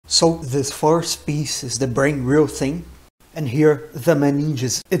So this first piece is the brain real thing, and here the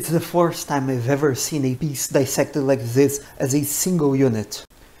meninges. It's the first time I've ever seen a piece dissected like this as a single unit.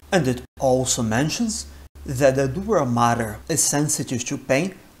 And it also mentions that the dura mater is sensitive to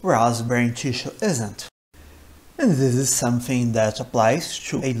pain, whereas brain tissue isn't. And this is something that applies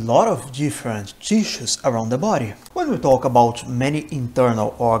to a lot of different tissues around the body. When we talk about many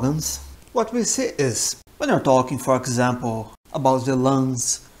internal organs, what we see is, when we're talking, for example, about the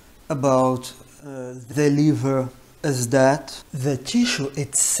lungs, about the liver, is that the tissue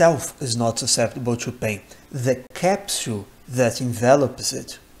itself is not susceptible to pain. The capsule that envelops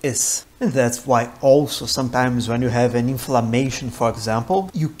it is. And that's why also sometimes when you have an inflammation, for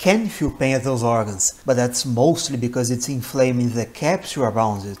example, you can feel pain at those organs, but that's mostly because it's inflaming the capsule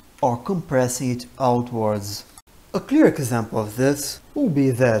around it or compressing it outwards. A clear example of this will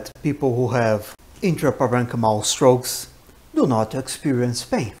be that people who have intraparenchymal strokes do not experience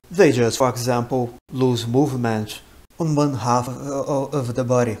pain. They just, for example, lose movement on one half of the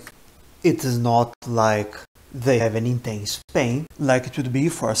body. It is not like they have an intense pain like it would be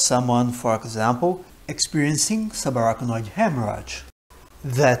for someone, for example, experiencing subarachnoid hemorrhage.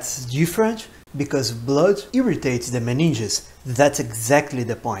 That's different because blood irritates the meninges. That's exactly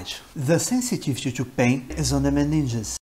the point. The sensitivity to pain is on the meninges.